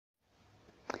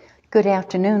Good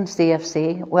afternoon,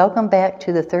 CFC. Welcome back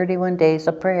to the 31 Days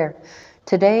of Prayer.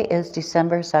 Today is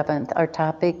December 7th. Our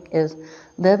topic is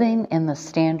living in the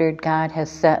standard God has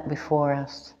set before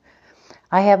us.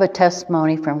 I have a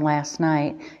testimony from last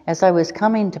night. As I was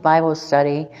coming to Bible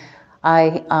study,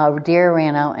 a deer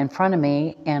ran out in front of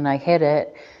me and I hit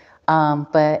it,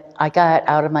 but I got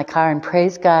out of my car and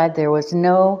praise God, there was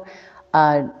no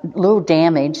little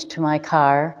damage to my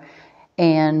car,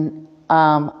 and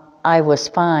I was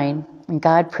fine, and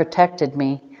God protected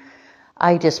me.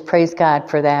 I just praise God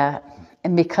for that.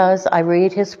 And because I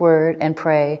read His Word and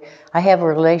pray, I have a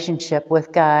relationship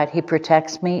with God. He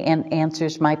protects me and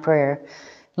answers my prayer.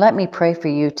 Let me pray for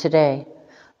you today.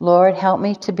 Lord, help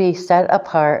me to be set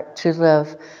apart to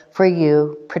live for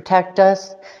you. Protect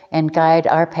us and guide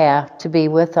our path to be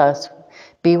with us.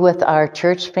 Be with our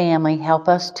church family. Help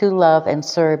us to love and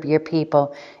serve your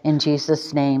people. In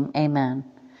Jesus' name, amen.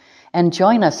 And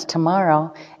join us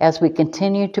tomorrow as we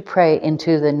continue to pray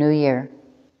into the new year.